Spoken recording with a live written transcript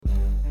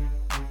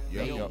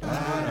yo.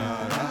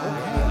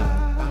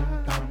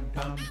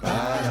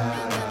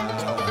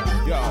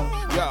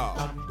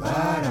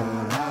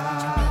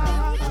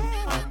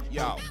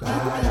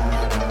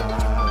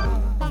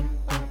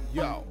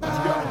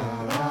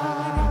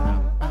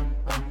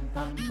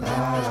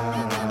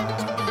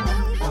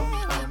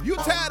 You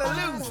tired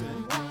of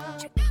losing?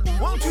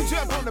 Won't you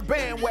jump on the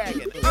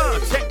bandwagon?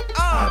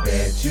 I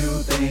bet you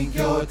think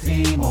your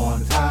team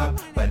on top,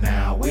 but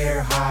now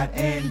we're hot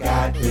and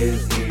got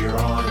this here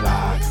on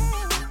lock.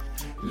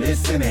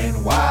 Listen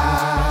and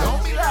watch.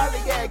 Don't be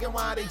lollygagging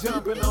while they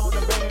jumping on the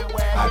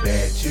bandwagon. I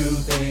bet you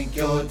think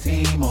your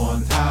team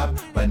on top,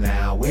 but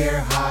now we're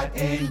hot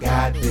and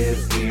got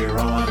this here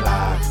on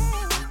lock.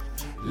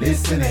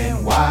 Listen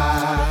and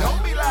watch.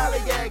 Don't be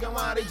lollygagging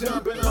while they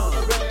jumping on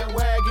the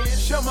bandwagon.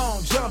 Come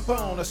on, jump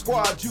on a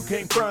squad you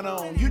can't front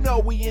on. You know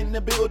we in the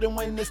building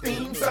when this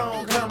theme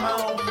song come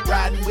on.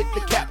 Riding with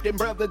the captain,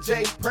 brother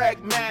J,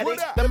 pragmatic,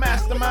 the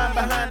mastermind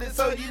behind it,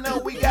 so you know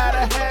we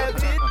gotta have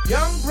it.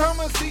 Young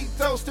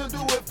Promosito still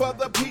do it for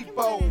the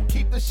people.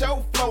 Keep the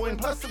show flowing,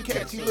 plus some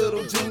catchy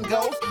little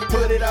jingles.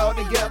 Put it all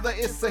together,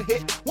 it's a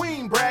hit. We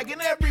ain't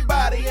bragging,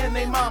 everybody and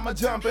they mama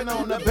jumping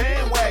on the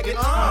bandwagon.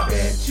 I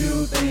bet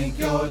you think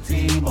your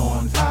team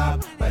on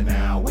top, but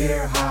now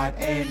we're hot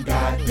and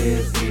got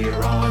this here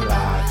on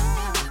lock.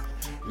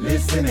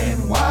 Listen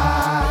and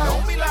watch.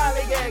 Don't be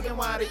lollygagging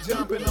while they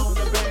jumping on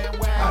the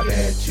bandwagon. I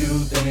bet you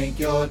think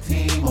your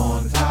team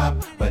on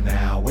top, but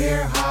now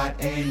we're hot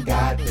and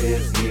got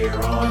this here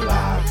on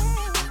lock.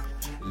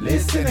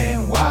 Listen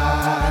and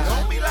watch.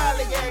 Don't be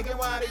lollygagging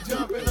while they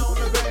jumping on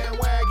the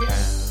bandwagon.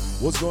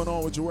 What's going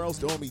on with your world?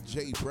 The homie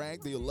J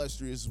Bragg, the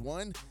illustrious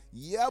one.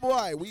 Yeah,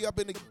 boy, we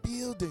up in the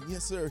building.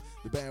 Yes, sir.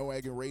 The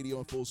Bandwagon Radio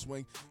in full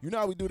swing. You know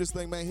how we do this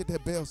thing, man. Hit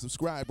that bell,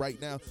 subscribe right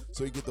now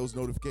so you get those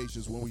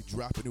notifications when we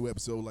drop a new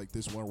episode like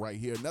this one right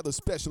here. Another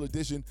special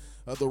edition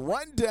of the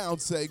Rundown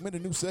segment, a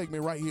new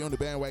segment right here on the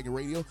Bandwagon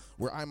Radio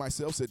where I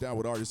myself sit down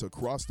with artists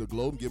across the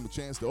globe and give them a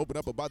chance to open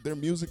up about their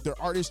music, their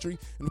artistry,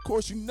 and of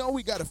course, you know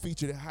we got to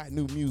feature that hot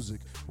new music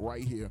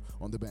right here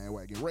on the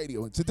Bandwagon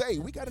Radio. And today,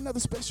 we got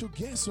another special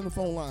guest on the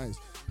phone lines,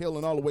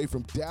 hailing all the way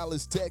from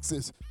Dallas,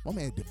 Texas. My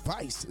man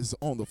DxVice is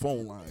on the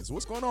phone lines.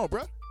 What's going on,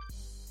 bro?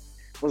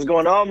 What's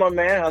going on, my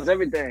man? How's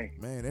everything?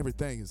 Man,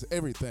 everything is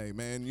everything,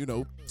 man. You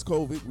know, it's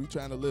COVID. We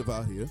trying to live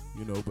out here,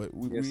 you know, but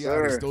we Yes, out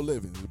here sir. still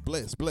living.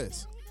 Bless.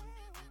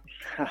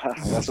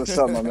 That's what's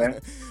up, my man.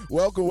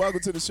 welcome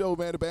to the show,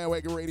 man. The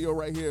Bandwagon Radio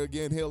right here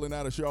again, hailing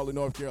out of Charlotte,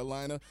 North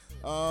Carolina.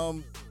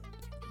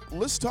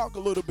 Let's talk a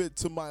little bit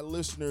to my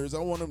listeners. I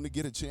want them to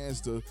get a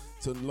chance to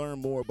learn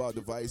more about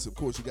DxVice. Of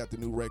course, you got the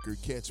new record,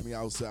 Catch Me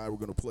Outside. We're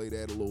going to play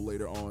that a little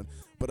later on.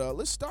 But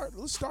let's start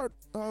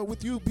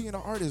with you being an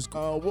artist.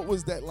 What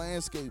was that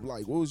landscape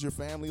like? What was your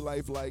family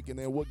life like? And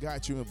then what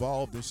got you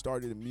involved and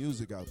started the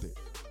music out there?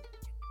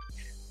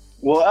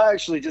 Well, I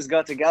actually just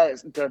got to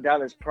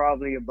Dallas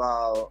probably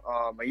about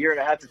a year and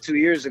a half to 2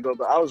 years ago,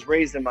 but I was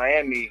raised in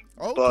Miami.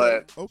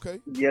 Okay.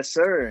 Yes,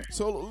 sir.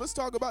 So let's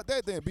talk about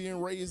that then,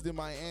 being raised in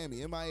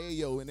Miami,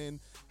 MIAO, and then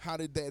how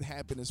did that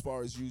happen as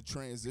far as you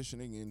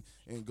transitioning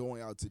and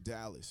going out to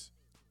Dallas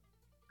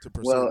to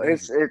pursue Well,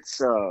 music?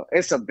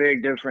 it's a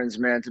big difference,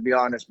 man, to be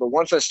honest. But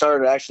once I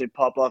started to actually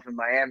pop off in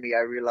Miami,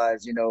 I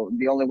realized, you know,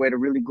 the only way to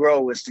really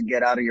grow is to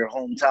get out of your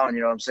hometown, you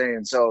know what I'm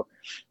saying? So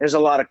there's a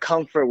lot of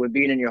comfort with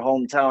being in your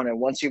hometown. And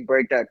once you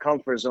break that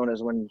comfort zone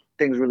is when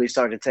things really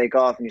start to take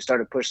off and you start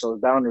to push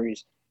those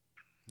boundaries.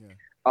 Yeah.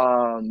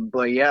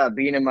 But yeah,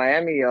 being in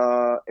Miami,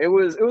 it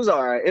was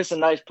all right. It's a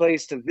nice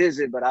place to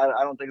visit, but I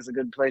don't think it's a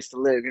good place to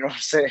live. You know what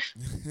I'm saying?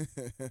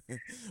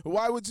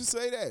 Why would you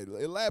say that?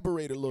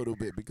 Elaborate a little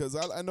bit, because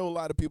I know a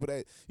lot of people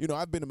that, you know,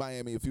 I've been to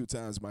Miami a few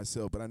times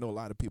myself, but I know a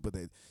lot of people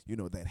that, you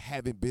know, that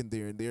haven't been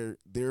there, and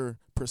their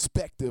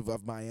perspective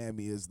of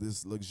Miami is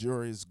this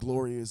luxurious,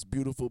 glorious,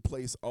 beautiful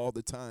place all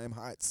the time,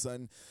 hot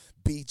sun,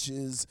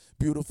 beaches,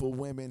 beautiful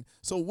women.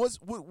 So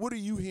what are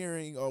you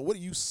hearing or what are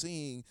you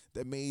seeing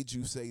that made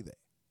you say that?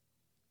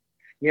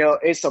 You know,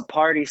 it's a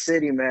party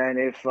city, man.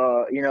 If,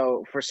 you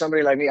know, for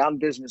somebody like me, I'm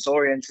business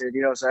oriented,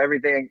 you know, so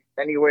everything,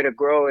 any way to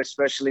grow,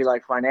 especially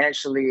like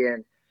financially.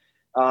 And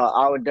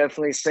I would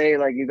definitely say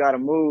like, you got to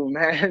move,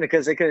 man,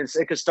 because it could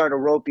start to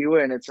rope you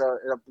in. It's a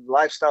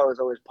lifestyle is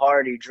always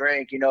party,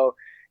 drink, you know,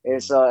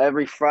 it's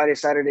every Friday,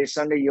 Saturday,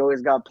 Sunday, you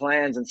always got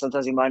plans. And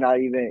sometimes you might not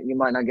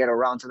get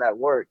around to that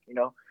work, you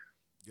know?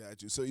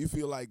 Got you. So you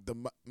feel like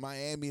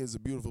Miami is a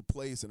beautiful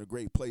place and a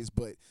great place,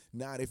 but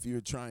not if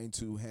you're trying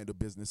to handle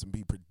business and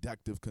be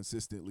productive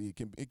consistently.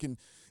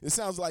 It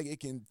sounds like it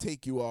can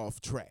take you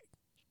off track.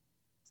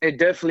 It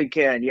definitely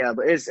can, yeah.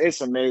 But it's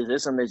amazing.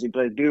 It's an amazing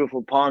place.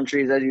 Beautiful palm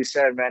trees, as you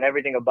said, man.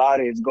 Everything about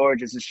it is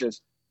gorgeous. It's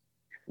just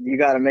you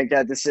got to make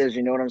that decision.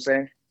 You know what I'm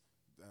saying?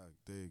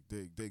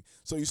 Dig.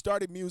 So you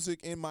started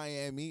music in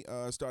Miami,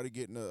 started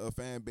getting a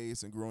fan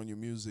base and growing your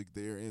music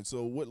there. And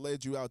so what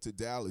led you out to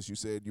Dallas? You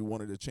said you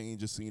wanted to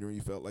change the scenery.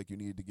 You felt like you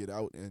needed to get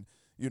out. And,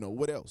 you know,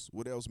 what else?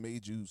 What else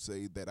made you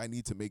say that I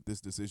need to make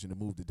this decision to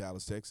move to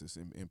Dallas, Texas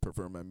and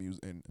prefer my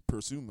music and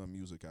pursue my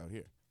music out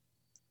here?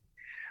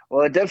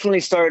 Well, I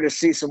definitely started to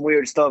see some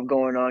weird stuff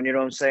going on, you know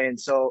what I'm saying?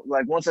 So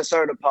like once I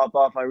started to pop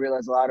off, I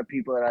realized a lot of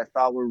people that I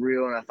thought were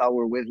real and I thought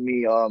were with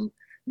me,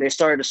 they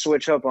started to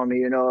switch up on me,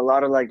 you know, a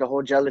lot of like the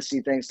whole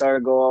jealousy thing started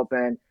to go up,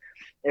 and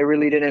it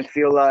really didn't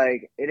feel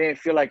like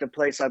the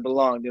place I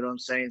belonged, you know what I'm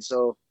saying?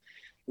 So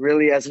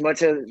really as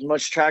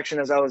much traction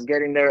as I was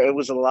getting there, it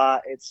was a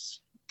lot.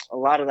 It's a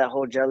lot of that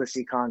whole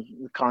jealousy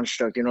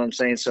construct, you know what I'm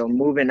saying? So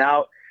moving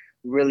out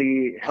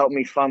really helped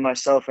me find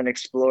myself and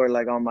explore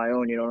like on my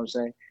own, you know what I'm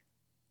saying?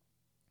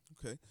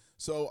 Okay.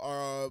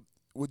 So,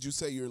 would you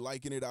say you're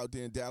liking it out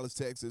there in Dallas,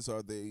 Texas?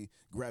 Are they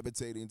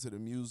gravitating to the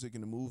music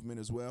and the movement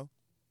as well?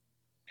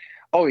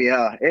 Oh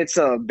yeah, it's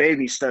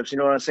baby steps, you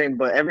know what I'm saying?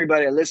 But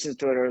everybody that listens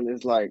to it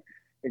is like,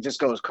 it just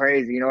goes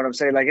crazy, you know what I'm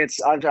saying? Like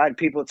I've had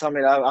people tell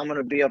me that I'm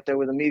gonna be up there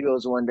with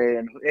Amigos one day,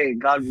 and hey,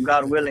 God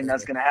willing,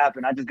 that's gonna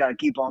happen. I just gotta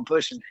keep on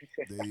pushing.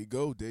 There you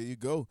go. There you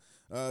go.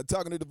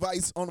 Talking to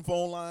DxVice on the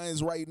phone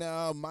lines right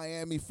now,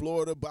 Miami,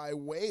 Florida, by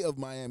way of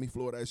Miami,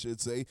 Florida, I should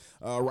say.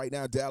 Right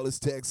now, Dallas,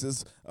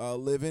 Texas,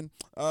 living.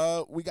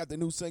 We got the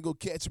new single,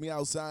 Catch Me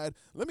Outside.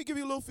 Let me give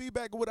you a little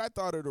feedback of what I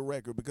thought of the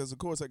record, because, of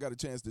course, I got a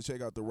chance to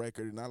check out the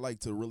record, and I like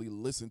to really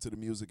listen to the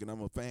music, and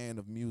I'm a fan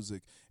of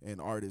music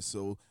and artists,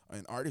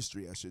 and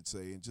artistry, I should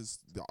say, and just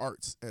the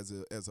arts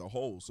as a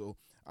whole. So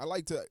I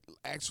like to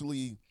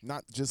actually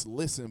not just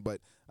listen,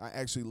 but I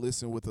actually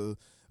listen with an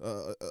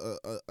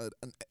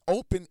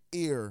open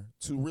ear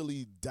to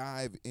really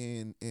dive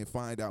in and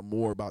find out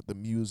more about the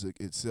music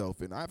itself.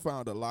 And I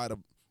found a lot of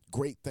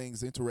great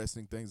things,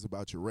 interesting things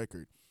about your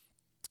record.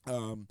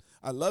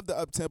 I love the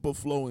up-tempo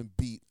flow and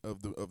beat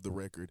of the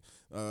record.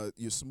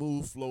 Your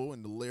smooth flow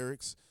and the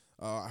lyrics.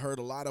 I heard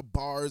a lot of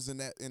bars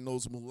in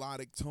those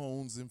melodic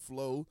tones and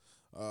flow.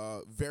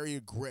 Very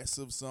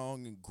aggressive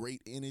song and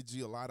great energy,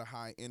 a lot of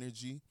high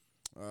energy.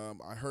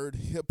 I heard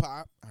hip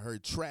hop, I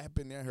heard trap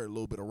in there, I heard a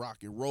little bit of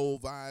rock and roll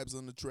vibes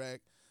on the track.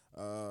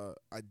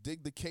 I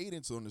dig the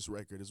cadence on this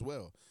record as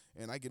well,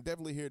 and I can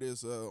definitely hear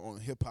this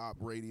on hip hop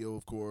radio,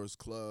 of course,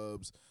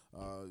 clubs.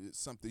 It's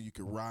something you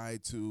can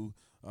ride to.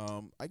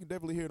 I can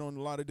definitely hear it on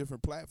a lot of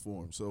different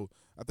platforms. So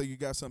I think you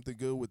got something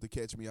good with the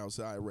Catch Me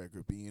Outside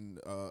record being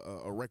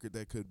a record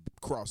that could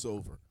cross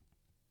over.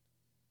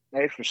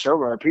 Hey, for sure,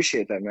 bro. I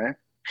appreciate that, man.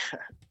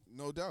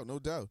 No doubt, no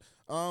doubt.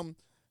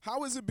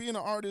 How is it being an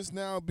artist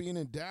now, being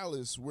in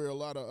Dallas, where a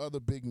lot of other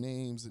big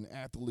names and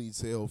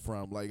athletes hail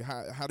from? Like,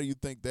 how do you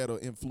think that'll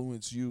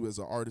influence you as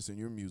an artist in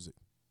your music?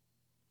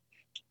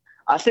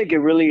 I think it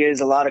really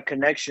is a lot of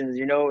connections.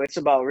 You know, it's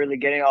about really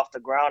getting off the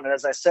ground. And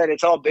as I said,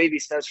 it's all baby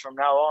steps from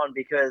now on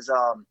because,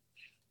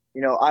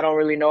 you know, I don't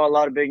really know a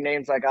lot of big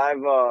names. Like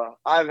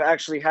I've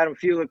actually had a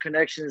few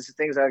connections,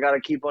 things that I got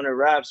to keep under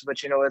wraps.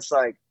 But you know, it's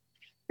like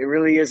it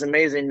really is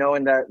amazing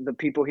knowing that the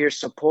people here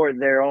support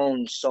their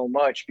own so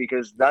much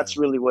because Yeah, that's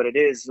really what it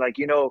is. Like,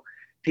 you know,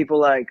 people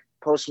like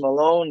Post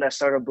Malone that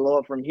started to blow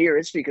up from here,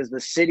 it's because the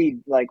city,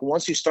 like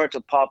once you start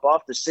to pop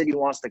off, the city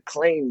wants to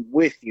claim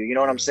with you. You know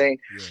what I'm yeah, saying?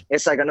 yeah.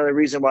 It's like another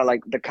reason why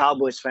like the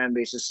Cowboys fan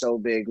base is so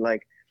big.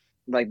 Like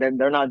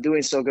they're not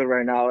doing so good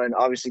right now. And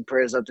obviously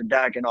prayers up to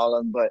Dak and all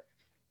of them, but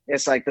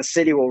it's like the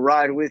city will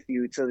ride with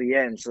you to the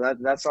end. So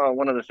that's all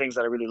one of the things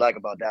that I really like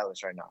about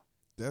Dallas right now.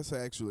 That's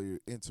actually an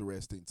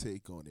interesting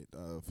take on it,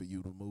 for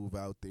you to move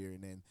out there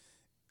and then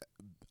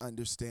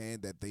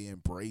understand that they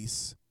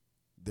embrace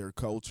their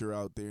culture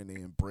out there and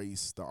they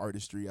embrace the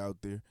artistry out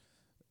there.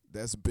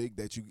 That's big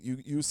that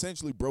you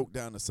essentially broke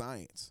down the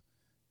science.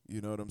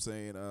 You know what I'm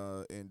saying?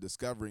 And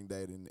discovering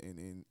that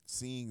and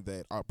seeing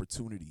that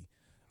opportunity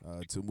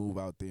to move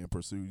out there and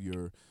pursue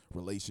your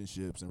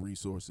relationships and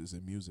resources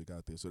and music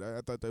out there. So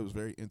I thought that was a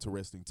very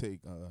interesting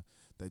take,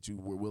 that you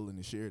were willing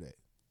to share that.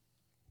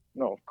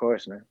 No, of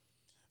course, man.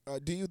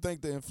 Do you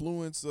think the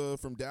influence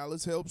from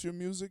Dallas helps your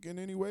music in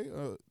any way?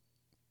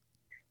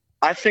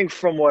 I think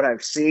from what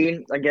I've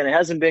seen, again, it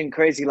hasn't been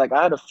crazy. Like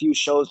I had a few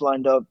shows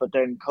lined up, but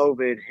then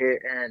COVID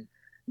hit and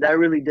that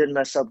really did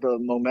mess up the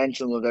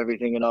momentum of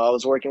everything. You know, I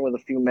was working with a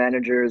few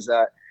managers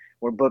that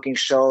were booking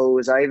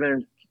shows. I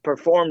even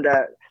performed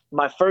at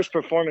my first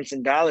performance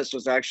in Dallas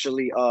was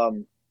actually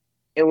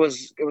it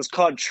was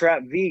called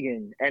Trap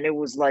Vegan, and it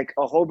was like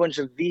a whole bunch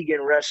of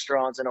vegan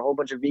restaurants and a whole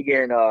bunch of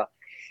vegan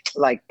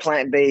like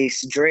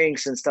plant-based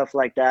drinks and stuff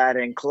like that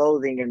and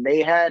clothing, and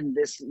they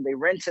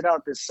rented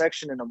out this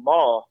section in a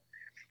mall,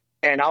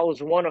 and I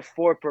was one of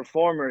four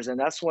performers, and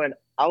that's when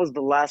I was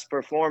the last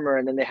performer,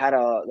 and then they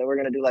were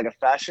gonna do like a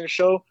fashion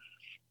show,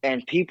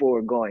 and people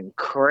were going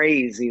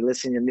crazy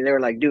listening to me. They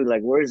were like, dude,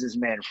 like where's this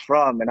man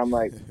from? And I'm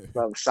like,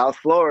 from South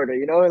Florida,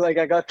 you know, like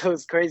I got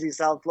those crazy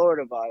South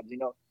Florida vibes, you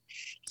know.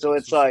 So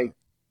That's it's what's like up.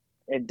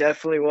 it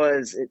definitely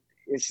was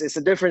it's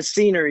a different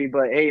scenery,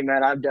 but hey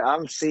man,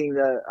 I'm seeing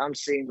the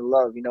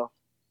love, you know.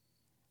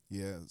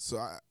 Yeah,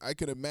 so I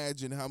could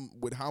imagine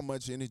how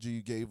much energy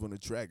you gave on the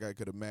track. I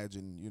could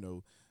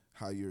imagine,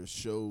 how your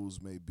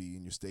shows may be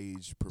and your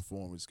stage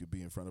performance could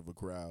be in front of a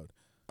crowd.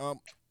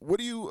 What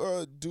do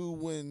you do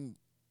when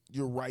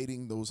you're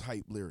writing those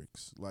hype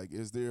lyrics? Like,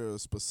 is there a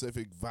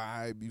specific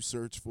vibe you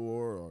search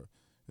for, or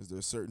is there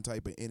a certain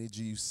type of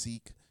energy you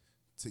seek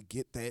to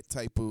get that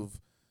type of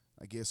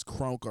I guess,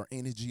 crunk or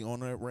energy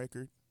on that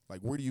record?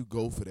 Like, where do you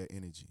go for that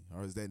energy,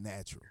 or is that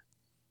natural?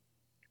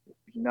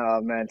 No,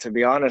 man, to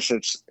be honest,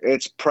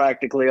 it's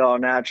practically all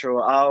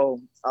natural.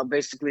 I'll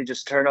basically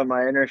just turn on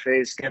my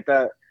interface,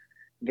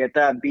 get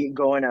that beat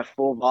going at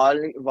full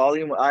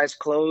volume with eyes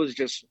closed,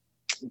 just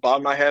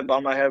bob my head,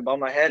 bob my head, bob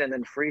my head, and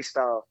then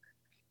freestyle.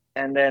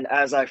 And then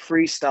as I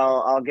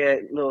freestyle, I'll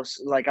get little,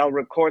 like, I'll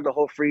record the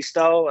whole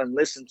freestyle and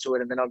listen to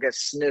it, and then I'll get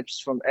snips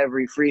from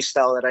every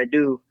freestyle that I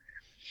do.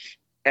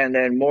 And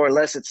then more or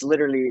less, it's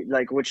literally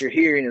like what you're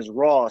hearing is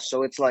raw.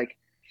 So it's like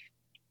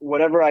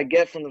whatever I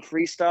get from the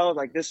freestyle,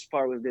 like this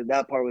part was good,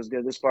 that part was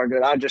good, this part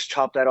good. I just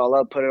chop that all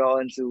up, put it all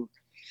into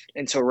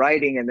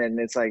writing, and then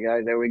it's like, all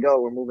right, there we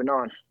go, we're moving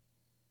on.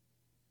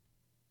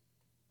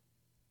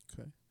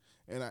 Okay.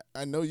 And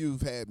I know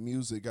you've had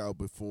music out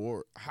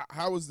before.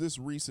 How is this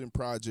recent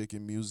project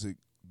in music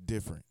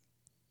different?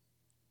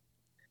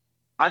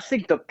 I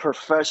think the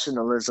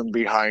professionalism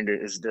behind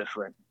it is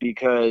different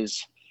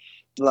because,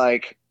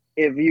 like,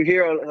 if you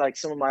hear like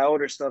some of my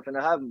older stuff, and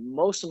I have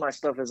most of my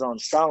stuff is on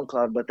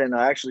SoundCloud, but then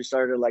I actually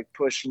started to like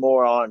push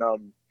more on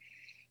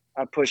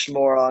I push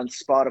more on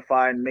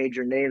Spotify and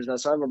major names now.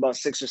 So I have about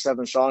 6 or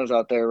 7 songs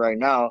out there right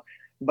now.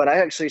 But I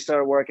actually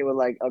started working with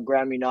like a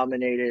Grammy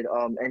nominated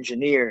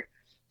engineer.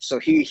 So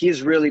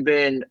he's really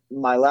been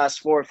my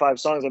last 4 or 5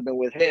 songs I've been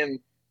with him,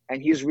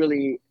 and he's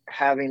really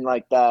having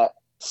like that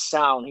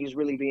sound. He's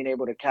really being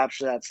able to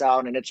capture that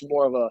sound, and it's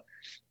more of a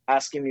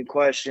asking me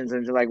questions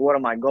and like, what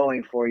am I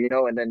going for,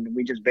 and then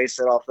we just base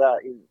it off that.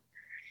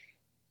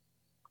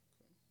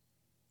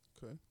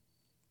 Okay.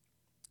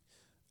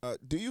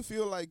 Do you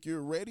feel like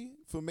you're ready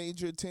for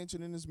major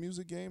attention in this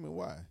music game, and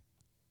why?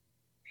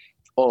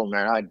 Oh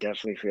man, I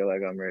definitely feel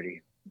like I'm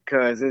ready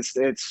because it's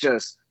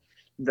just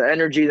the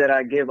energy that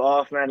I give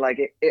off, man.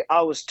 Like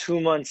I was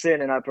 2 months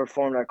in and I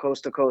performed at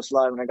Coast to Coast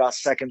Live and I got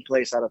second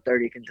place out of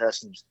 30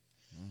 contestants.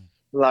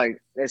 Like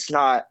it's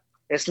not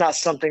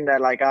something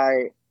that like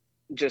I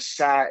just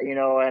sat,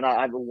 and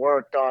I've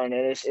worked on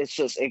it. It's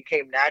just, it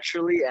came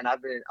naturally, and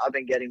I've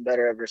been getting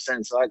better ever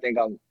since. So I think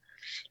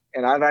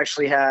I've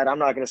actually had, I'm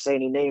not going to say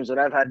any names, but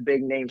I've had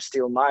big names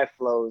steal my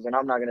flows, and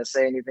I'm not going to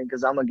say anything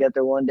because I'm going to get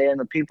there one day and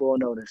the people will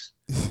notice.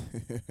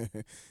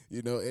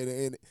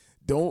 And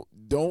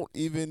don't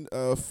even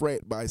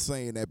fret by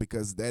saying that,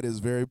 because that is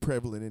very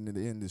prevalent in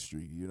the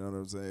industry. You know what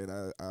I'm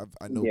saying?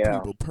 I know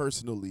people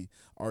personally,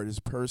 artists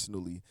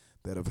personally,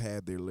 that have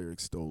had their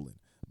lyrics stolen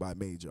by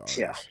major artists.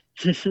 Yeah.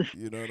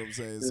 You know what I'm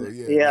saying? So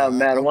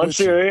man. Once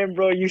you're in,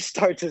 bro, you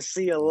start to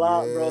see a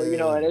lot, bro.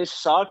 And it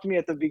shocked me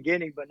at the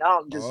beginning, but now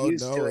I'm just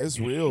used to it. It's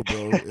real,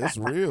 bro. It's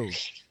real.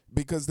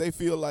 Because they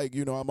feel like,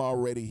 I'm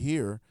already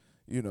here.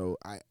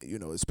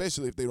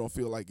 Especially if they don't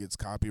feel like it's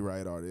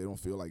copyright or they don't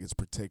feel like it's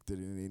protected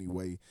in any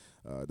way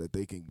that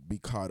they can be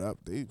caught up.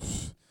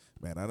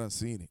 Man, I done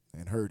seen it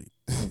and heard it.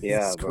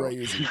 Yeah, it's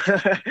crazy.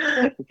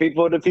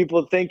 people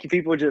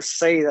just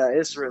say that.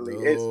 It's really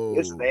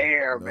it's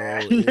there,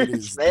 man. It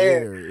is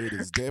there. It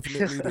is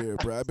definitely there,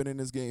 bro. I've been in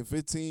this game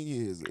 15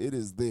 years. It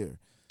is there.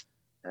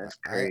 That's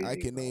crazy. I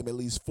can name at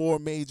least 4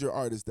 major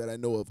artists that I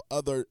know of,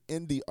 other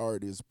indie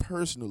artists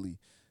personally,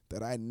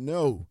 that I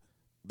know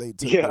they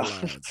took the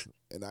lines,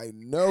 and I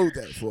know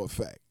that for a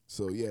fact.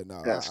 So I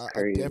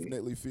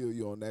definitely feel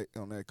you on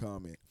that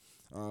comment.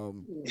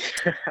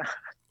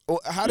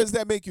 How does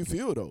that make you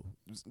feel, though?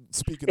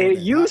 Speaking of it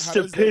that, used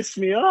to piss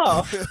me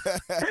off.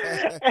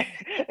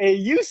 It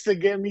used to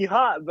get me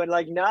hot, but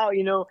like now,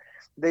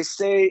 they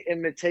say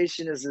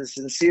imitation is the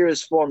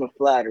sincerest form of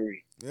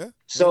flattery. Yeah.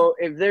 So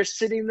if they're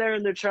sitting there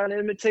and they're trying to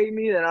imitate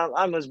me, then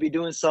I must be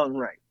doing something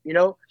right,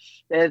 And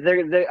at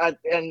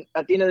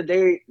the end of the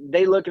day,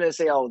 they look at it and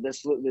say, "Oh,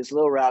 this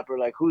little rapper,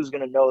 like, who's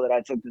gonna know that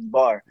I took this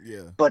bar?"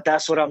 Yeah. But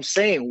that's what I'm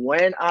saying.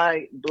 When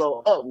I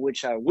blow up,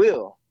 which I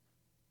will,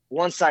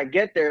 once I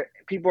get there,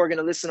 people are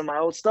gonna listen to my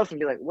old stuff and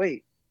be like,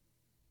 "Wait,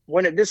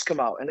 when did this come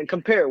out?" And then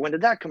compare, when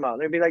did that come out?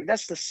 And they'll be like,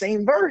 "That's the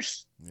same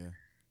verse." Yeah.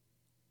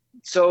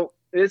 So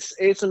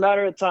it's a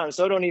matter of time.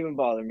 So it don't even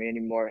bother me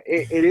anymore.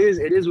 It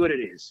is what it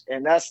is,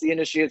 and that's the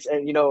industry.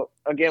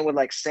 Again, with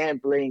like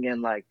sampling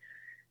and like,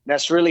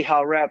 that's really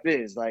how rap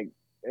is. Like,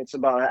 it's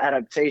about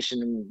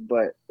adaptation,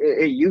 but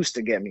it used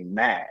to get me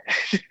mad.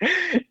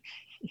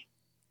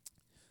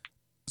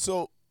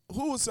 So,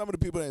 who are some of the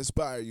people that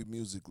inspire you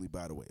musically,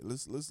 by the way?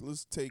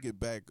 Let's take it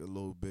back a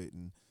little bit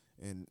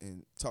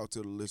and talk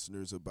to the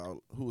listeners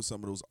about who are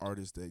some of those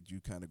artists that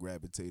you kind of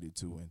gravitated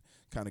to and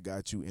kind of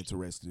got you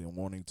interested in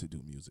wanting to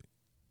do music.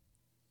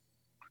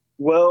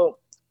 Well,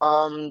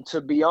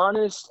 to be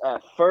honest,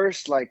 at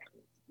first, like,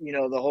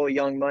 the whole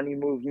Young Money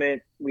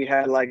movement, we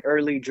had like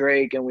early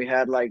Drake and we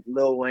had like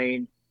Lil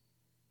Wayne.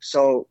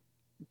 So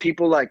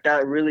people like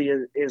that really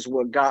is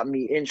what got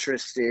me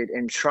interested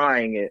in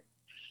trying it.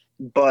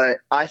 But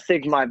I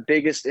think my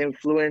biggest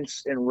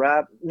influence in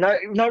rap,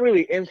 not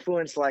really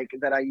influence like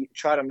that, I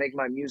try to make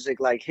my music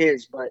like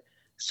his, but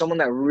someone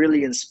that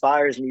really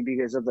inspires me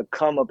because of the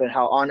come up and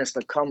how honest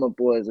the come up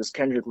was, is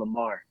Kendrick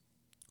Lamar.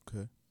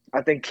 Okay.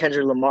 I think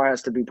Kendrick Lamar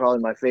has to be probably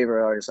my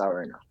favorite artist out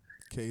right now.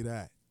 Okay,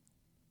 that.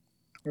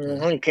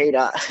 Okay. K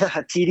dot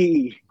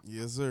TDE.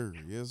 Yes, sir.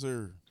 Yes,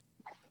 sir.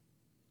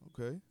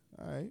 Okay.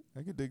 All right.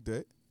 I can dig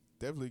that.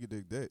 Definitely can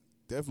dig that.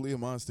 Definitely a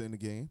monster in the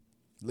game,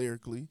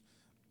 lyrically.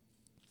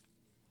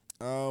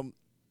 Um,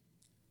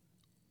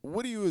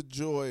 what do you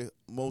enjoy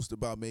most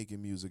about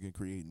making music and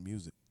creating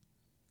music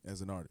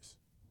as an artist?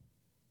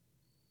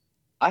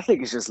 I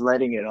think it's just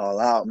letting it all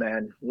out,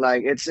 man.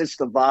 Like it's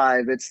the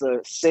vibe. It's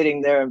the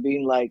sitting there and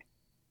being like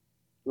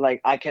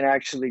I can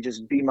actually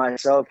just be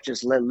myself,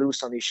 just let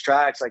loose on these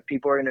tracks. Like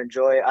people are gonna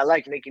enjoy it. I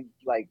like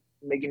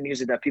making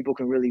music that people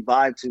can really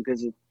vibe to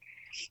because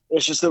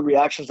it's just the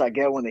reactions I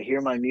get when they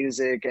hear my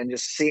music and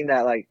just seeing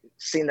that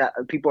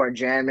people are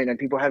jamming and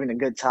people are having a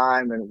good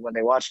time and when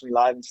they watch me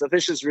live and stuff.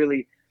 It's just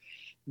really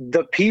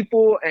the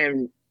people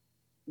and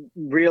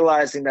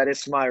realizing that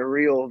it's my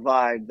real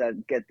vibe that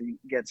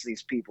gets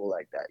these people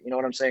like that. You know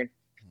what I'm saying?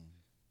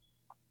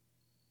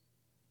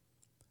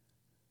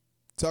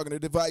 Talking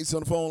to DxVice on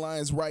the phone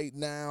lines right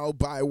now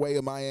by way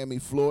of Miami,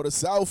 Florida,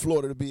 South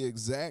Florida to be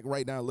exact.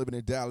 Right now, living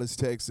in Dallas,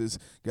 Texas.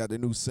 Got the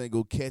new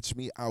single, Catch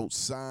Me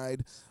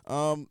Outside.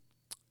 Who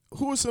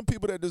are some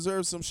people that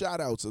deserve some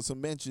shout outs or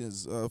some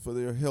mentions for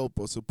their help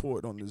or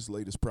support on this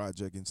latest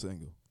project and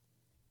single?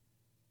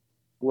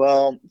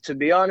 Well, to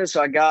be honest,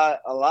 I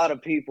got a lot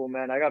of people,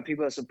 man. I got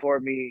people that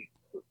support me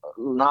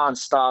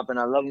nonstop, and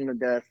I love them to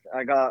death.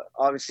 I got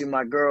obviously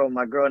my girl.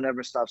 My girl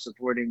never stops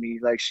supporting me.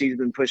 Like she's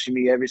been pushing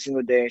me every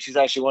single day, and she's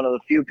actually one of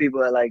the few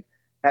people that like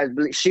has.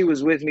 She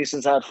was with me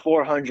since I had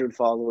 400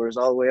 followers,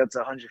 all the way up to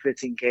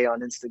 115K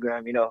on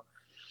Instagram.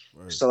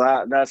 Right.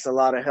 So that's a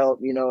lot of help.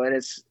 And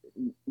it's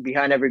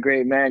behind every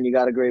great man, you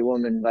got a great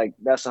woman. Like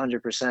that's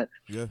 100%.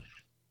 Yeah.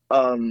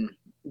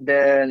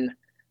 Then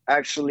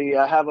actually,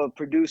 I have a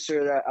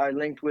producer that I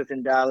linked with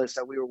in Dallas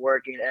that we were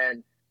working,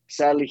 and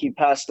sadly, he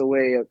passed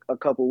away a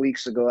couple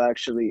weeks ago,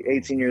 actually,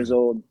 18 years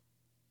old.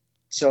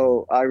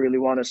 So I really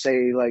want to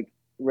say, like,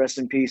 rest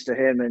in peace to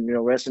him and,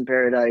 rest in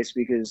paradise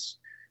because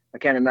I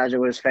can't imagine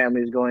what his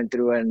family is going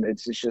through. And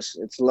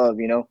it's love.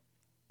 Wow.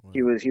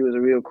 He was a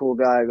real cool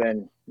guy.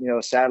 And,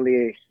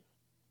 sadly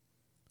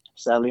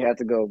had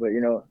to go. But,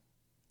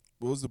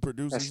 What was the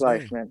producer's that's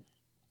life, name?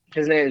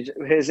 man.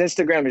 His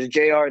Instagram is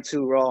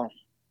JR2Raw. Okay.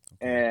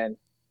 And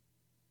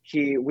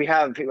I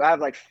have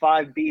like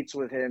 5 beats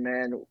with him,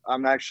 and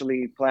I'm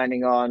actually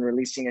planning on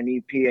releasing an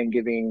EP and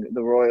giving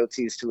the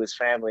royalties to his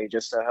family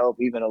just to help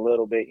even a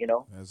little bit.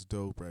 That's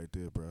dope right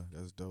there, bro.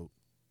 That's dope.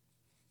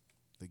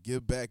 The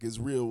give back is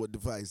real with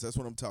DxVice. That's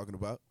what I'm talking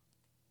about.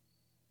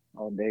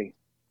 All day.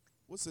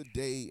 What's a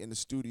day in the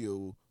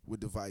studio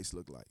with DxVice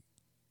look like?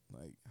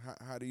 Like,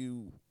 how do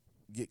you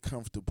get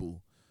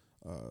comfortable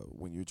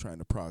when you're trying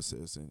to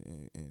process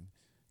and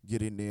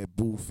get in there,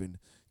 booth, and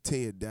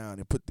tear it down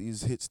and put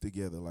these hits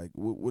together? Like,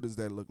 what does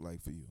that look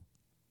like for you?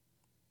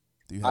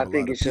 Do you have a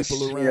lot of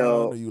people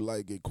around, or you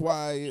like get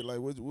quiet? Like,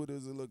 what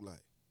does it look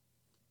like?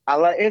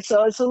 It's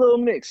a little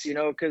mix,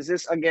 because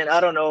this again, I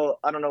don't know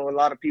a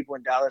lot of people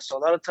in Dallas, so a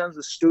lot of times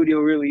the studio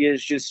really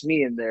is just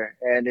me in there,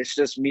 and it's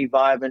just me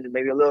vibing,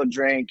 maybe a little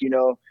drink,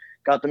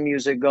 got the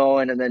music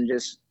going, and then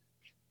just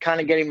kind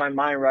of getting my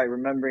mind right,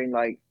 remembering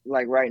like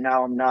right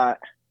now I'm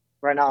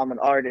an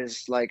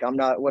artist, like I'm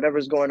not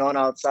whatever's going on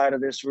outside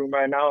of this room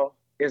right now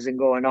isn't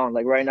going on.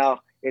 Like right now,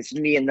 it's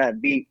me and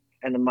that beat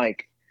and the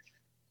mic.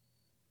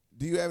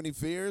 Do you have any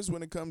fears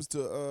when it comes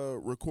to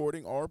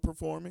recording or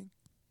performing?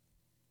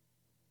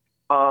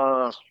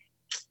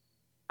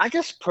 I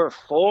guess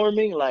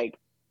performing, like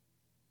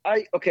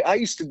I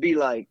used to be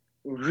like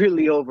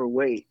really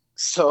overweight.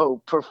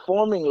 So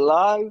performing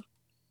live,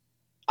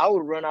 I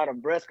would run out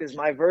of breath because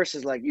my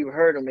verses, like you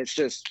heard them, it's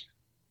just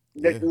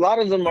a lot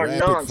of them are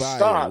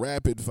nonstop.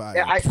 Rapid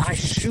fire. I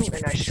shoot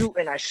and I shoot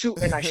and I shoot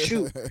and I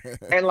shoot.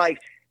 And like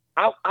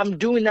I'm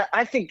doing that.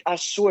 I think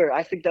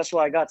that's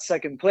why I got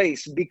second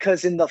place,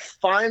 because in the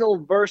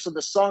final verse of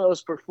the song I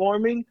was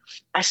performing,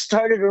 I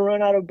started to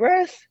run out of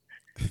breath.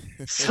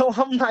 So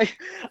I'm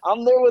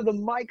there with the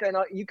mic and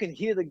you can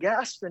hear the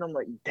gasp, and I'm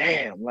like,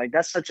 damn, like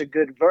that's such a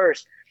good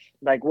verse.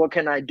 Like, what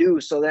can I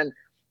do? So then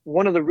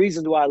one of the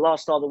reasons why I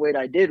lost all the weight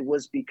I did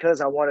was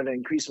because I wanted to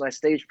increase my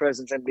stage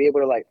presence and be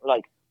able to like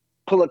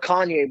pull a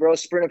Kanye, bro,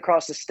 sprint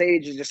across the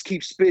stage and just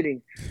keep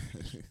spitting.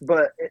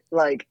 But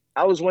like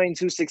I was weighing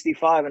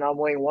 265 and I'm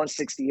weighing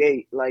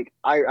 168. Like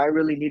I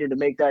really needed to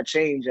make that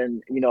change.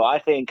 And, I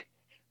think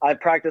I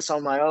practice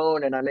on my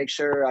own and I make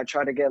sure I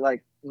try to get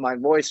like my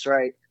voice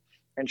right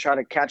and try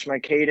to catch my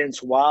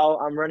cadence while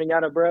I'm running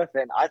out of breath.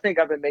 And I think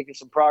I've been making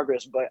some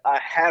progress, but I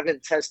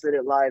haven't tested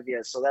it live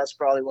yet. So that's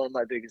probably one of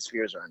my biggest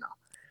fears right now.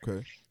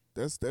 Okay.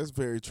 That's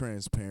very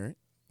transparent.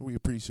 We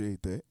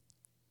appreciate that.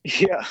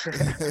 Yeah.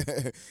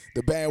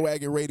 The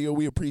Bandwagon Radio,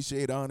 we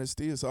appreciate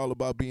honesty. It's all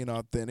about being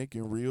authentic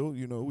and real.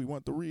 We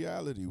want the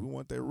reality. We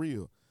want that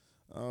real.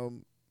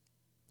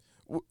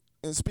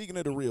 And speaking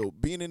of the real,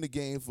 being in the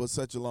game for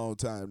such a long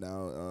time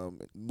now,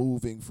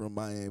 moving from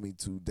Miami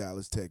to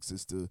Dallas,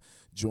 Texas to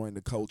join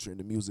the culture and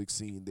the music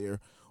scene there,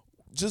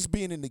 just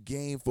being in the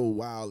game for a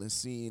while and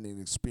seeing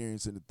and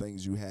experiencing the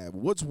things you have,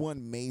 what's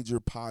one major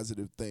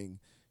positive thing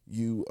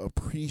you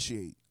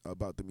appreciate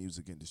about the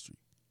music industry?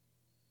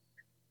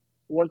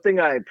 one thing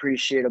I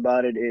appreciate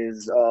about it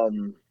is,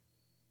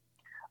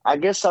 I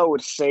guess I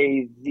would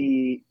say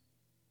the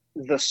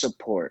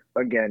support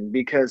again,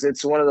 because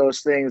it's one of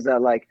those things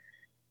that like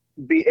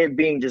it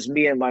being just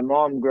me and my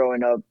mom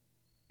growing up,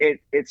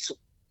 it's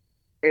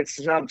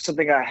not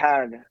something I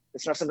had.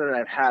 It's not something that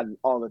I've had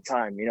all the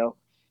time, you know.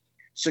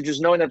 So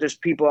just knowing that there's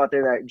people out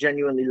there that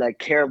genuinely like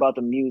care about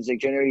the music,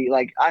 genuinely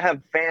like I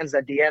have fans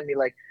that DM me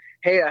like,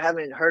 "Hey, I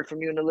haven't heard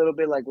from you in a little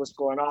bit. Like, what's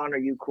going on? Are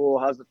you cool?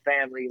 How's the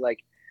family?"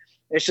 Like,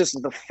 it's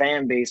just the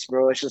fan base,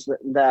 bro. It's just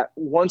that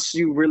once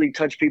you really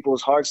touch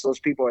people's hearts, those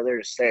people are there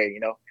to stay, you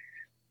know.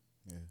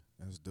 Yeah,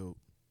 that's dope.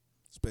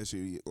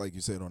 Especially like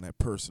you said on that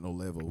personal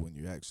level when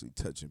you're actually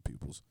touching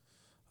people's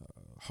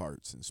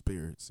hearts and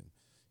spirits, and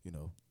you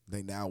know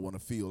they now want to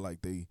feel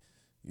like they,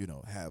 you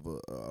know, have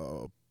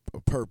a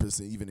purpose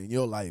even in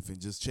your life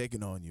and just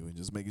checking on you and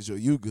just making sure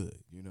you good,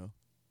 you know.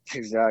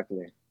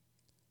 Exactly.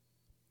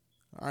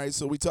 All right,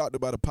 so we talked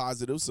about a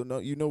positive, so no,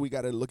 you know we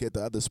got to look at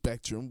the other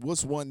spectrum.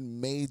 What's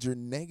one major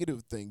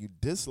negative thing you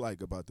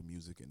dislike about the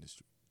music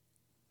industry?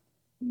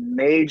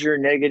 Major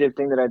negative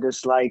thing that I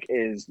dislike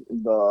is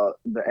the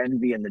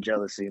envy and the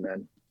jealousy,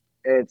 man.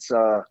 It's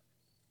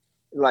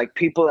like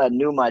people that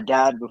knew my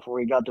dad before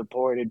he got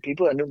deported,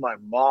 people that knew my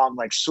mom,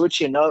 like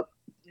switching up.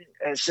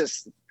 It's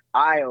just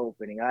eye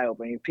opening.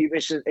 People,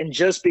 it's just, and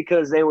just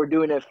because they were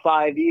doing it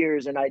 5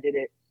 years and I did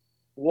it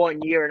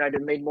 1 year and I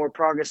did made more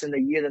progress in the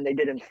year than they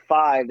did in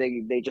 5,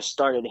 they just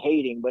started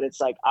hating. But it's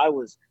like I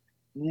was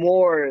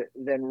more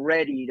than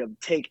ready to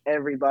take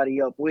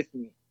everybody up with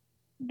me.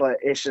 But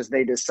it's just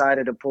they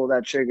decided to pull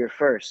that trigger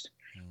first.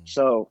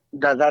 So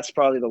that's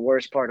probably the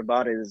worst part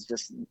about it is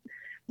just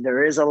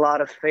there is a lot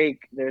of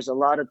fake. There's a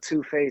lot of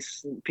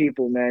two-faced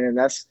people, man, and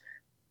that's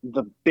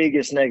the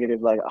biggest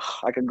negative. Like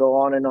I could go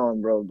on and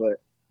on, bro,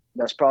 but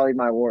that's probably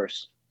my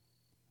worst.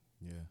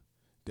 Yeah,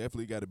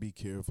 definitely got to be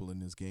careful in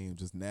this game,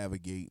 just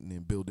navigating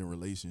and building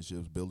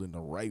relationships, building the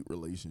right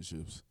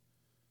relationships.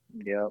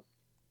 Yep.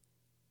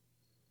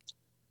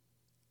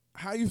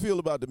 How you feel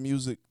about the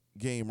music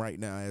game right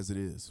now as it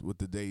is with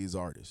today's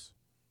artists?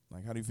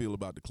 Like, how do you feel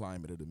about the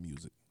climate of the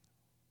music?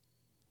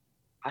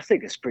 I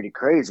think it's pretty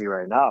crazy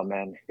right now,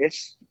 man.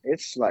 It's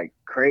like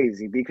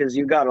crazy because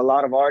you got a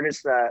lot of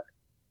artists that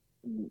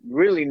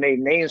really made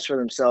names for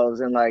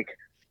themselves, and like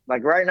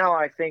right now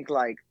I think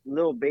like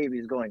Lil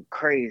Baby's going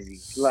crazy.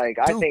 Like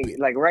I think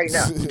like right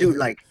now, dude,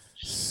 like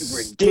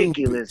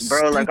ridiculous,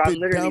 bro. Like I'm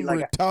literally dumb,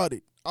 like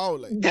retarded. Oh,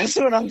 like that's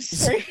what I'm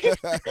saying.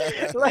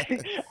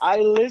 Like I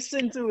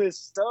listen to his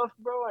stuff,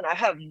 bro, and I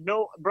have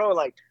no, bro,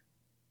 like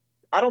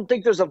I don't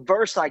think there's a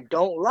verse I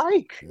don't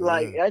like. Yeah.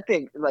 Like I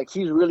think like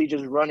he's really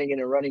just running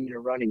and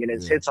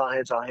it's hits on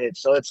hits on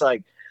hits. So it's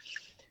like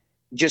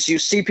just you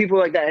see people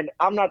like that, and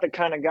I'm not the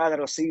kind of guy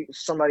that'll see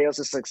somebody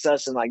else's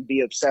success and like be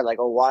upset, like,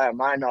 oh, why am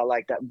I not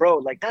like that, bro?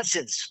 Like that's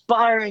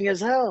inspiring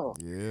as hell.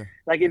 Yeah.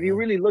 Like if you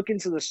really look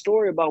into the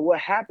story about what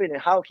happened and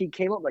how he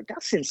came up, like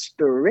that's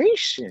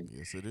inspiration.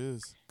 Yes, it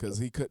is, because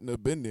he couldn't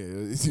have been there.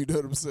 You know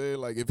what I'm saying?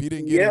 Like if he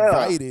didn't get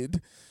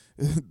invited,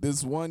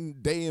 this one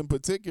day in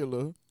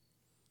particular,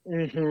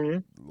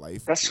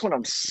 life. That's what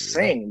I'm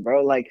saying,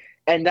 bro. Like,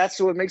 and that's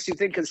what makes you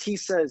think, because he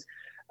says.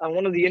 On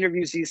one of the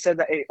interviews, he said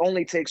that it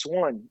only takes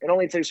one. It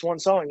only takes one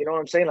song. You know what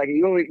I'm saying? Like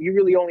you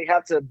really only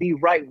have to be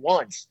right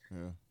once.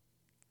 Yeah.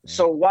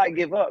 So why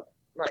give up?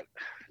 Like,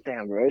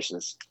 damn, bro. It's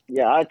just,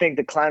 I think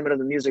the climate of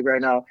the music right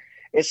now,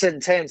 it's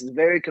intense. It's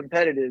very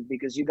competitive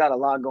because you got a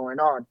lot going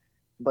on,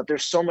 but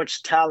there's so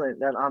much talent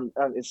that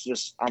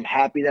I'm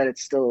happy that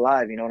it's still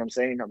alive. You know what I'm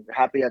saying? I'm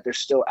happy that there's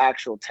still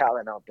actual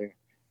talent out there.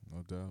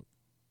 No doubt.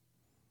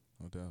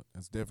 No doubt.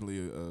 That's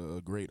definitely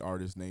a great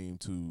artist name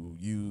to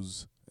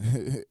use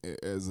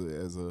as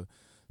a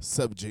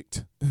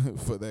subject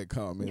for that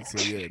comment. So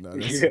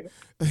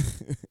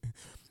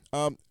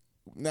that's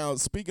now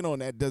speaking on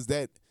that, does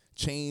that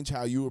change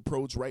how you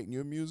approach writing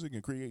your music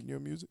and creating your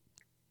music?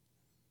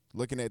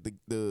 Looking at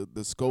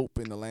the scope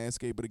and the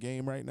landscape of the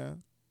game right now?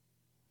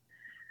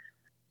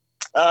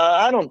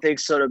 I don't think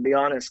so, to be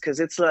honest, because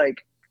it's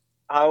like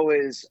I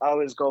always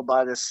go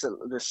by this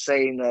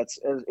saying that's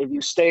if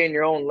you stay in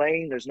your own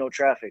lane, there's no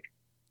traffic.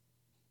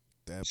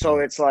 So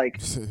it's like,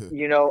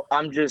 you know,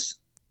 I just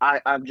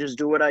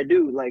do what I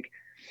do. Like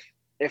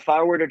if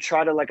I were to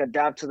try to like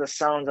adapt to the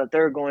sounds that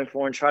they're going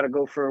for and try to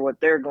go for what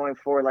they're going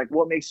for, like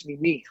what makes me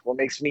me? What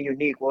makes me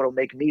unique? What'll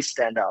make me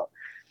stand out?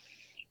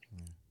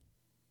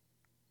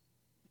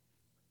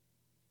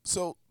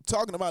 So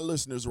talking to my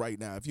listeners right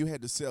now, if you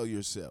had to sell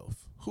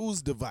yourself,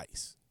 who's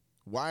DxVice?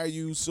 Why are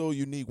you so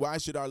unique? Why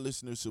should our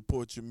listeners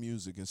support your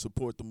music and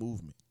support the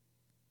movement?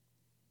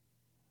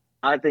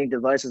 I think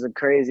DxVice is a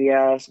crazy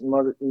ass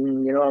mother. You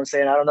know what I'm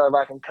saying? I don't know if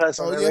I can cuss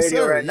on the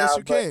radio right now.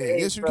 You can.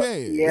 Yes, you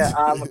can. Yeah,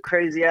 I'm a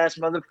crazy ass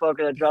motherfucker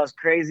that drops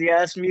crazy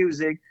ass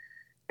music.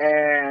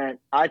 And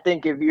I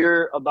think if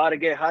you're about to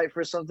get hyped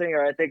for something,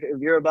 or I think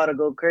if you're about to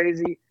go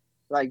crazy,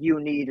 like you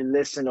need to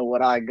listen to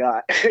what I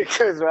got.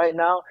 Because right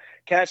now,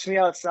 Catch Me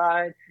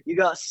Outside, you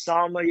got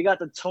Sama, you got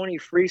the Tony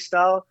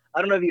freestyle.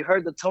 I don't know if you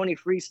heard the Tony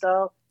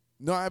freestyle.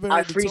 No, I haven't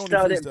heard the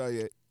Tony freestyle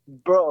yet.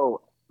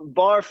 Bro,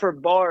 bar for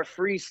bar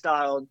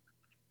freestyled.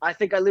 I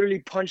think I literally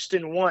punched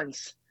in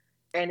once,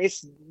 and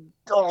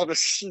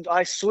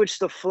I switched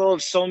the flow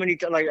so many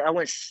times. Like I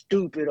went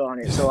stupid on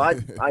it. So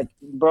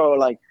bro,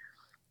 like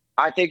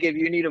I think if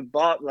you need a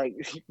bot, like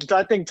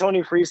I think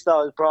Tony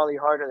Freestyle is probably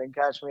harder than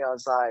Catch Me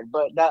Outside.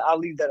 But I'll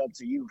leave that up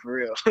to you for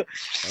real. Up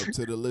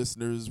to the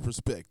listener's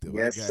perspective.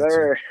 Yes,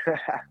 sir.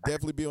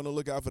 Definitely be on the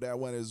lookout for that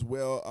one as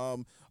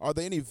well. Are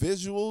there any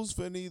visuals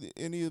for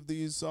any of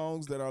these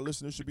songs that our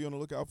listeners should be on the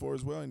lookout for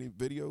as well? Any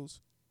videos?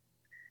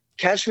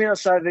 Catch Me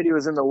Outside video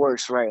is in the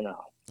works right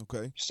now.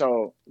 Okay.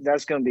 So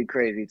that's gonna be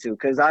crazy too,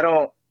 because I'm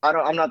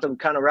not the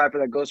kind of rapper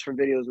that goes for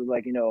videos with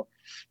like,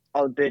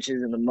 all the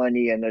bitches and the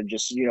money and they're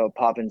just,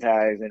 popping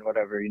tags and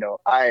whatever,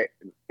 I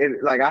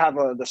have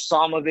the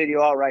Sama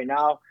video out right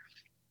now,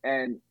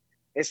 and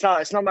it's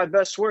not my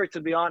best work, to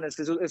be honest.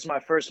 It's my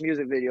first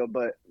music video,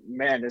 but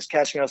man, this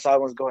Catch Me Outside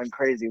one's going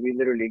crazy. We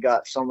literally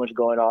got so much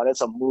going on.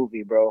 It's a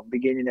movie, bro,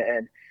 beginning to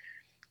end.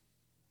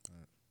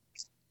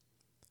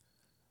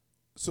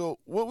 So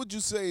what would you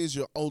say is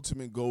your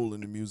ultimate goal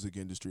in the music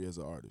industry as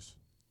an artist?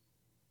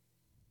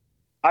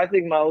 I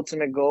think my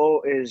ultimate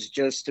goal is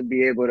just to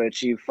be able to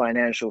achieve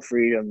financial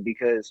freedom,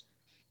 because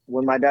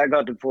when my dad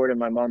got deported,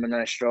 my mom and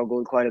I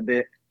struggled quite a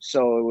bit.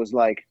 So it was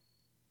like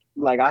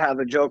I have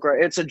a joke,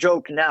 right? It's a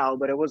joke now,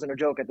 but it wasn't a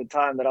joke at the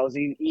time, that I was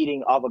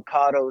eating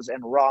avocados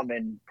and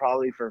ramen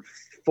probably for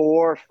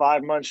 4 or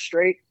 5 months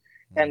straight.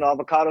 And the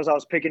avocados, I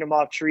was picking them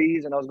off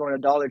trees, and I was going to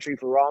Dollar Tree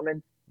for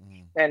ramen.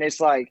 And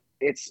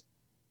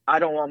I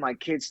don't want my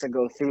kids to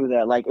go through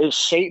that. Like, it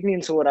shaped me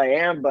into what I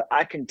am, but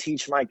I can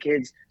teach my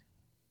kids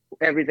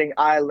everything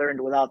I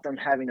learned without them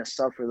having to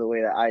suffer the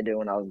way that I did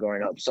when I was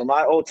growing up. So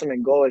my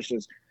ultimate goal is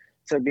just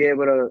to be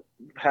able to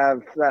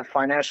have that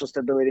financial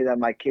stability that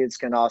my kids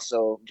can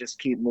also just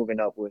keep moving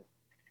up with.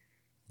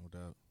 No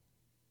doubt.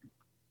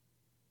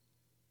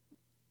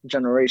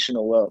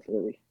 Generational wealth,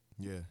 really.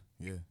 Yeah.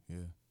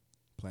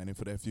 Planning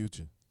for that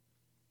future.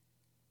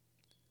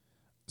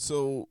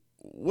 So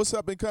what's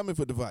up and coming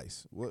for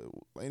DxVice?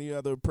 Any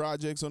other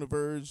projects on the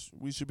verge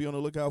we should be on the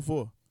lookout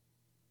for?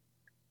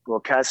 Well,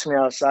 Catch Me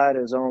Outside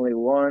is only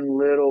one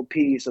little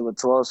piece of a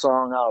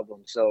 12-song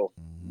album, so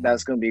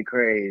that's going to be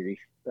crazy.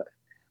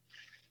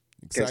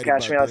 Because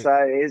Catch Me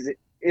Outside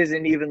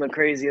isn't even the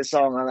craziest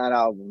song on that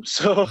album,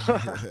 so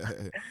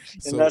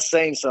and that's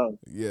saying something.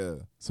 Yeah,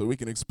 so we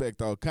can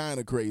expect all kind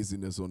of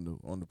craziness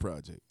on the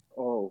project.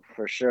 Oh,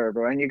 for sure,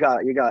 bro. And you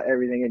got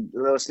everything in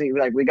little sneak.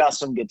 Like, we got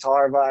some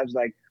guitar vibes.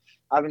 Like,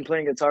 I've been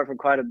playing guitar for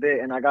quite a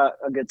bit, and I got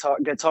a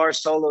guitar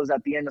solos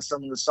at the end of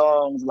some of the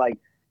songs. Like,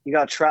 you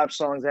got trap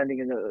songs ending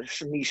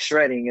in me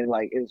shredding, and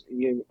like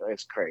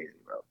it's crazy,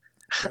 bro.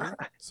 Okay.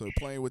 So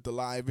playing with the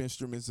live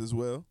instruments as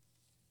well.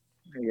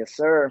 Yes,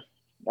 sir.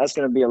 That's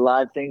gonna be a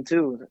live thing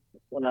too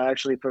when I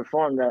actually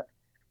perform that.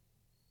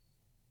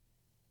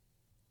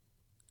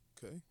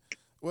 Okay.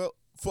 Well,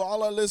 for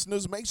all our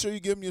listeners, make sure you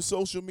give them your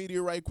social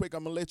media right quick.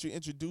 I'm going to let you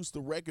introduce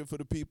the record for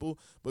the people,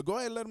 but go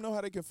ahead and let them know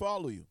how they can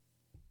follow you.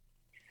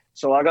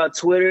 So I got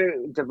Twitter,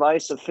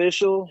 DxVice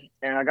Official,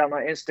 and I got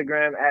my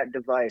Instagram at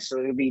DxVice. So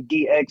it'll be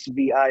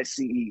DxVice.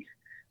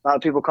 A lot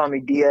of people call me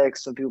DX,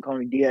 some people call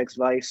me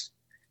DxVice,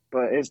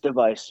 but it's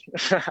DxVice.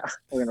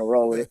 We're going to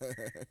roll with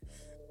it.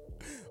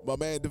 My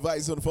man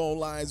DxVice on the phone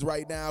lines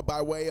right now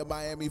by way of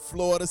Miami,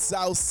 Florida,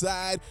 South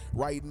Side.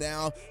 Right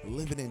now,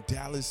 living in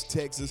Dallas,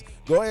 Texas.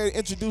 Go ahead and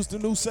introduce the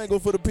new single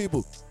for the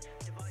people.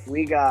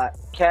 We got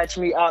Catch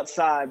Me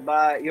Outside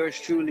by yours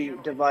truly,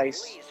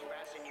 DxVice.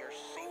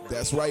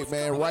 That's right,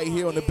 man. Right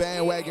here on the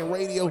Bandwagon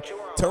Radio.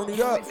 Turn it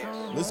up.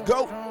 Let's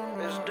go.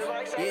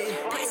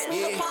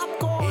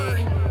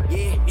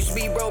 Used to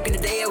be broke in the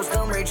day I was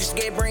dumb, rich. Used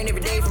to get brain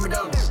every day from a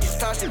dump. Used to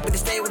talk shit, but to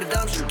stay with a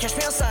dump. Catch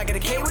me outside, got a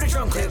K with a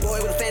drum clip. Boy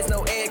with a feds,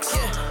 no X.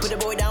 Put the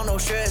boy down, no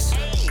stress.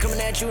 Coming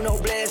at you, no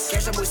bless.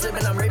 Catch that boy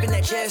slipping, I'm raping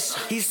that chest.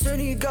 He said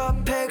he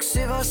got pecs.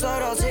 If I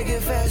slide, I'll take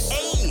it fast.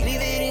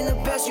 Leave it in the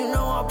past, you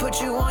know I'll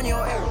put you on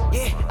your air.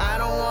 Yeah, I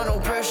don't want no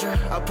pressure.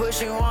 I'll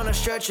push you on a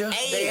stretcher.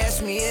 They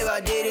asked me if I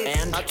did it,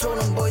 and I told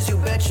them boys, you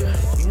betcha.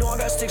 You know I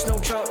got sticks, no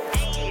chop.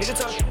 Nigga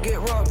talk, get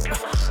robbed.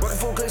 Working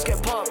full clicks,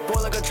 get popped.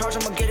 Boy, like a charge,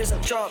 I'ma get his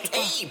chopped.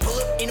 Hey, pull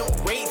up in a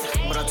wraith,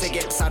 but I'll take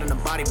it inside in the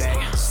body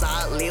bag.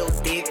 Side, lil,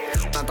 dick.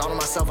 I thought of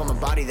myself, I'm a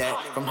body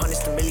that. From hundreds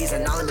to millions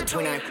and all in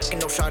between. I ain't fucking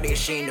no shawty,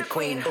 she ain't the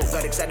queen. Oh,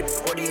 got excited,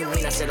 what do you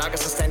mean? I said, I got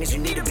some standards, you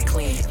need to be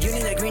clean. You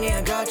need that green,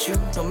 I got you.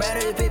 No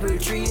matter the paper or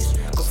trees.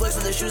 Go flex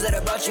with the shoes that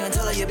I bought you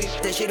until I get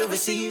that shit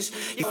overseas.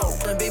 You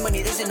fucking big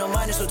money, this ain't no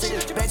minus, so take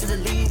it back to the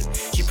lead.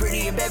 She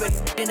pretty and bad,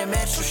 but in a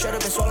match, so shut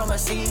up and swallow my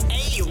seed.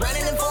 Hey, you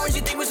running in foreigns,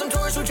 you think with some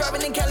tourists who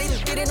driving in Cali.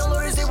 Getting no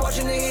lawyers, they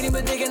watching, they hating,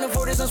 but they can't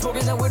afford this.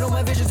 Unspoken, that with all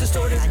my visions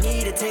distorted. I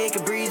need to take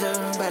a breather,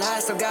 but I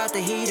still got the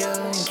heater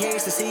in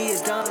case the sea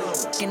is done.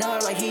 Working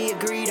hard like he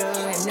agreed to,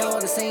 and no,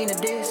 this ain't a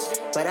diss,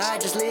 but I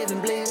just live in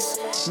bliss.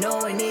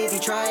 Knowing if you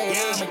try it,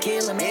 I'ma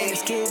kill him and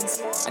his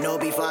kids. I know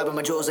B5, but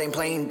my jewels ain't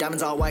plain.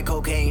 Diamonds all white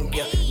cocaine.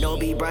 Yeah, No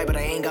be bright, but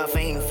I ain't got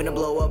fame. Finna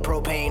blow up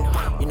propane.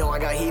 You know I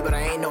got heat, but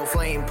I ain't no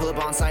flame. Pull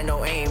up on site,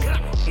 no aim.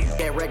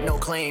 Get wrecked, no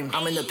claim.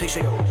 I'm in the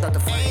picture, not the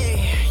frame.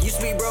 Used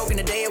to be broke in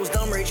the day I was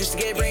dumb rich. Used to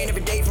get brain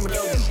every day from a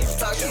dope.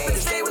 Talk shit, but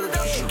stay with a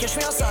dumb shit. Catch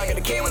me outside, got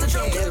a K with a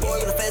drum. Dead boy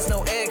with a fez,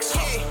 no X.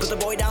 Put the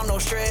boy down, no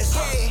stress.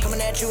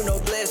 Coming at you, no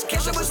bliss.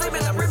 Catch up with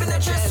slipping, I'm ripping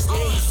that chest.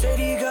 Said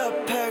he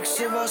got packs.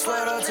 If I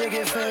slide, I'll take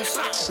it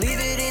fast. Leave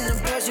it in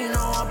the past, you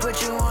know I'll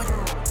put you on.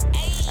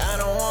 I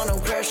don't want no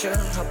pressure,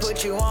 I'll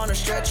put you on a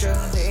stretcher.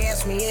 They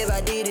asked me if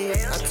I did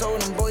it, I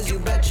told them boys you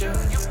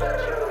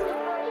betcha.